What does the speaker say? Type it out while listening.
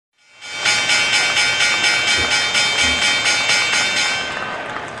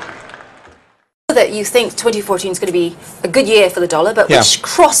that you think 2014 is going to be a good year for the dollar, but which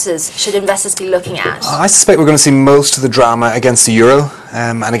crosses should investors be looking at? I suspect we're going to see most of the drama against the euro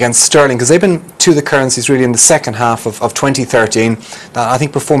and against sterling, because they've been two of the currencies really in the second half of 2013 that I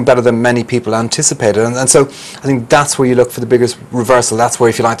think performed better than many people anticipated. And so I think that's where you look for the biggest reversal. That's where,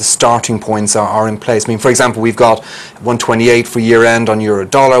 if you like, the starting points are in place. I mean, for example, we've got 128 for year end on euro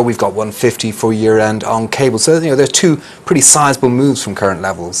dollar, we've got 150 for year end on cable. So, you know, there's two pretty sizable moves from current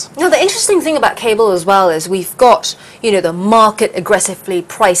levels. Now, the interesting thing about cable as well is we've got, you know, the market aggressively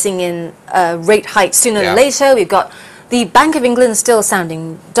pricing in rate hikes sooner than later. We've got the Bank of England still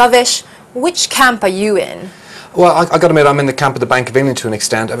sounding dovish. Which camp are you in? Well, I got to admit, I'm in the camp of the Bank of England to an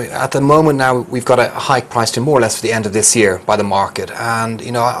extent. I mean, at the moment now, we've got a hike priced in more or less for the end of this year by the market. And,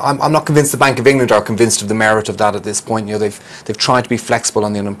 you know, I'm not convinced the Bank of England are convinced of the merit of that at this point. You know, they've tried to be flexible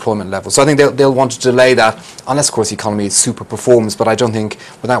on the unemployment level. So I think they'll want to delay that, unless, of course, the economy super performs. But I don't think,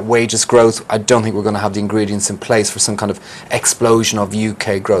 without wages growth, I don't think we're going to have the ingredients in place for some kind of explosion of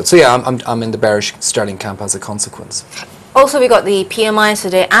UK growth. So yeah, I'm in the bearish sterling camp as a consequence. Also, we got the PMIs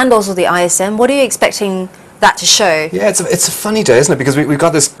today and also the ISM. What are you expecting that to show? Yeah, it's a funny day, isn't it? Because we've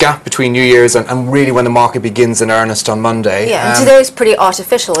got this gap between New Year's and really when the market begins in earnest on Monday. Yeah, and today is pretty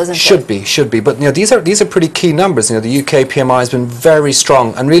artificial, isn't it? Should be. But, you know, these are pretty key numbers. You know, the UK PMI has been very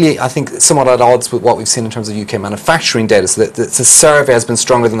strong and really, I think, somewhat at odds with what we've seen in terms of UK manufacturing data. So the survey has been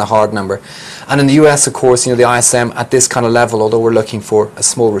stronger than the hard number. And in the US, of course, you know, the ISM at this kind of level, although we're looking for a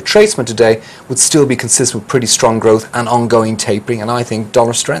small retracement today, would still be consistent with pretty strong growth and ongoing tapering, and I think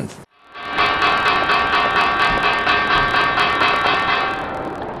dollar strength.